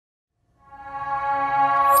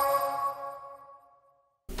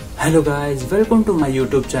Hello guys, welcome to my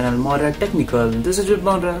YouTube channel Mora Technical. This is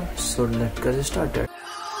Mora, so let's get started.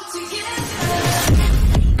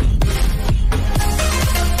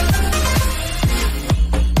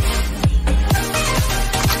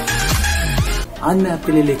 आज मैं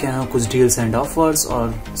आपके लिए लेके आया हूँ कुछ डील्स एंड ऑफर्स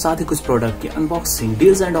और साथ ही कुछ प्रोडक्ट की अनबॉक्सिंग।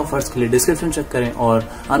 डील्स एंड ऑफर्स के लिए डिस्क्रिप्शन चेक करें और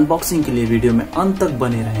अनबॉक्सिंग के लिए वीडियो में अंत तक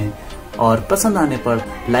बने रहें और पसंद आने पर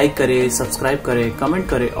लाइक करें, सब्सक्राइब करें, कमेंट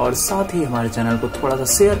करें और साथ ही हमारे चैनल को थोड़ा सा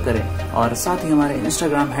शेयर करें और साथ ही हमारे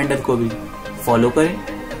इंस्टाग्राम हैंडल को भी फॉलो करें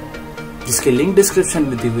जिसकी लिंक डिस्क्रिप्शन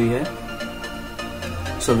में दी हुई है।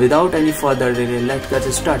 So without any further delay let's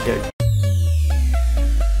get started.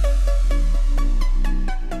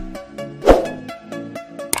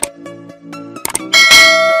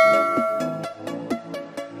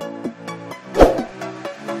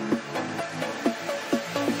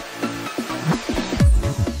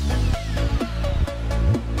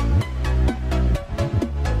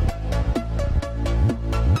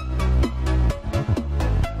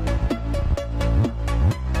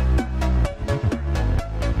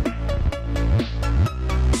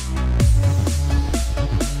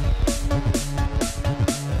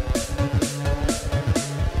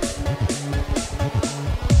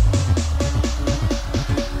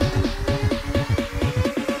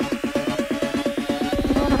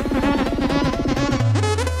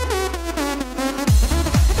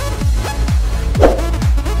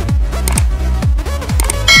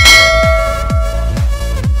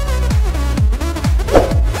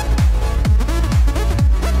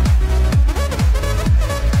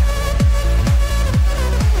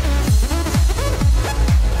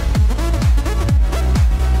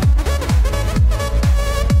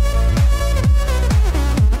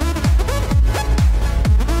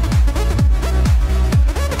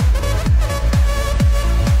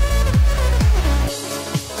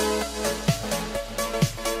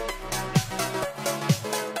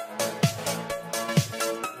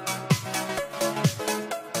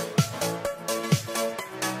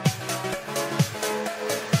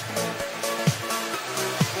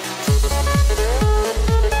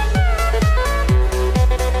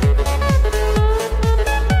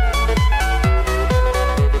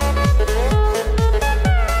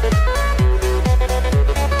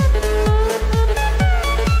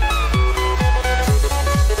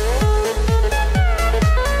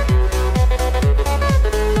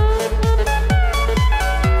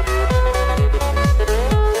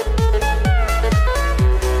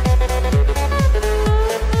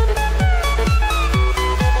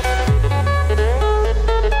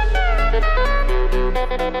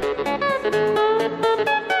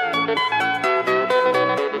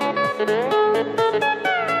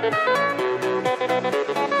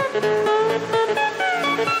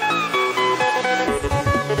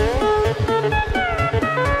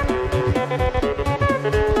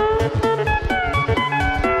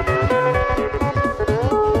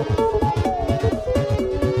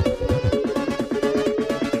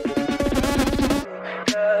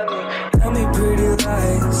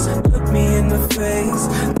 Look me in the face,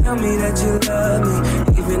 tell me that you love me,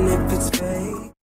 even if it's fake.